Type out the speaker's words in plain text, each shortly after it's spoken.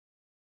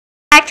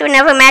Back to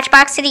another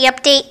Matchbox City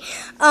update.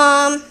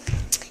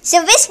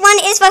 So this one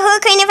is the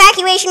hurricane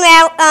evacuation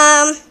route.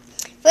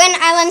 Certain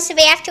islands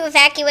they have to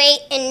evacuate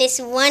in this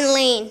one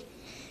lane.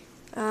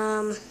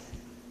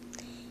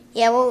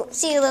 Yeah, we'll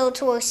see a little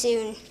tour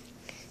soon.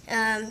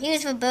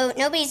 Here's the boat.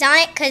 Nobody's on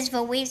it because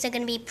the waves are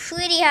going to be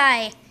pretty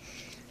high.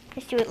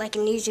 Let's do it like a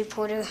news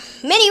reporter.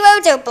 Many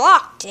roads are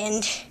blocked,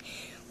 and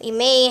we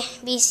may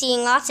be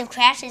seeing lots of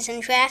crashes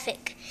in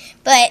traffic.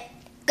 But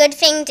good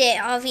thing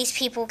that all these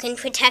people can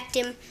protect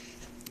him.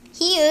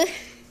 Here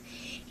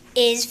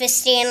is the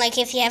stand, like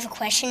if you have a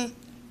question,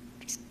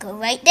 just go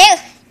right there.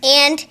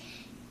 And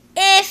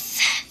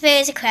if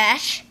there's a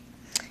crash,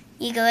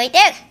 you go right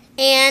there.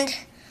 And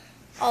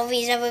all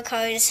these other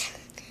cars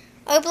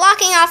are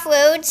blocking off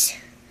roads,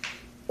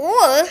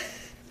 or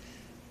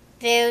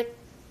they're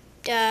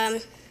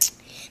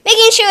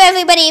making sure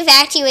everybody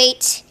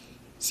evacuates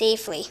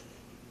safely.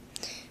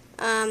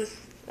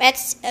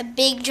 That's a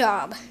big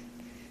job.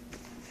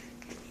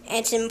 And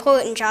it's an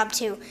important job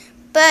too.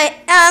 But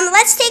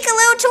let's take a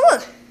little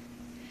tour.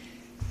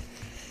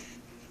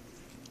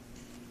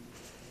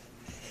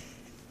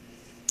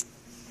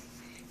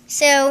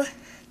 So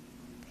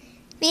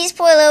these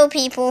poor little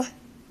people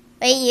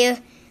right here,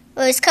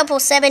 or it's couple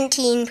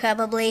 17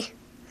 probably,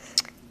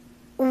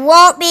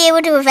 won't be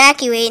able to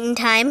evacuate in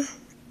time.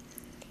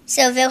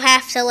 So they'll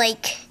have to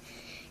like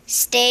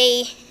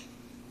stay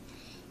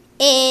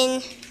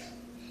in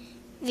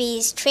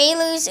these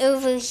trailers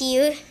over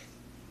here.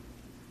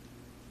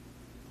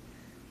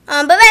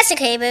 But that's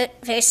okay,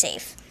 but they're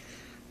safe.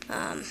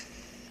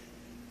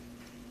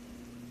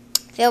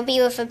 They'll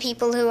be with the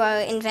people who are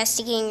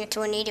investigating a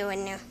tornado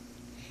in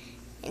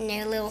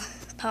their little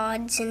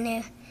pods in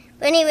there.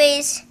 But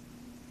anyways,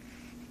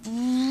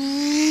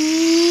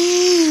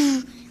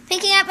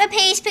 picking up the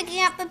pace.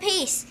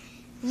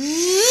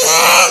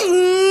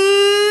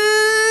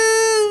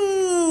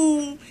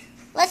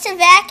 Let's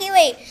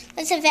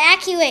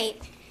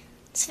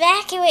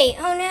evacuate.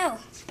 Oh no.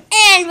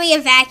 And we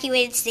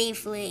evacuated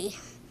safely.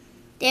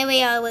 There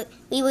we are.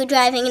 We were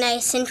driving a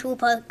nice Central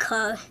Park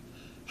car.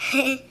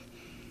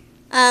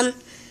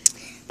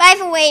 By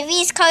the way,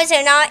 these cars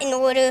are not in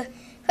order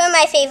from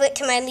my favorite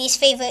to my least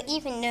favorite,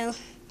 even though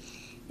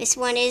this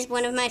one is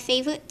one of my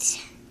favorites.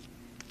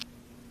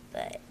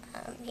 But,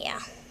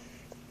 yeah.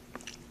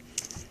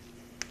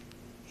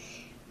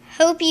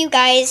 Hope you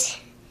guys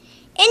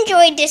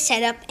enjoyed this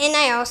setup, and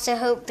I also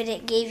hope that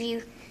it gave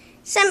you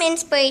some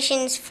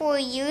inspirations for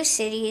your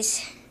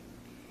cities.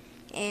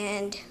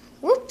 And,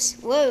 whoops,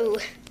 whoa.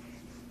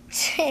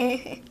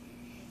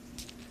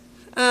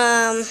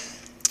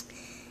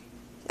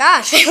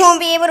 Gosh, I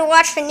won't be able to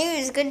watch the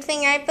news. Good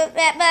thing I put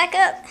that back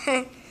up.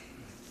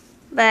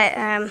 But,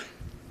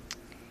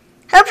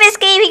 hope this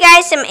gave you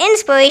guys some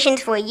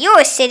inspirations for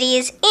your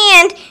cities.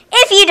 And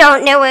if you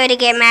don't know where to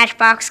get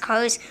Matchbox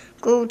cars,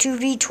 go to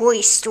the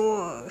toy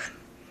store.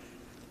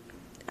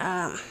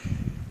 Yeah,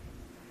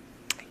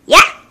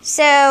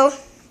 so,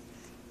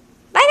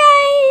 bye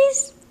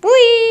guys.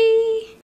 Bye.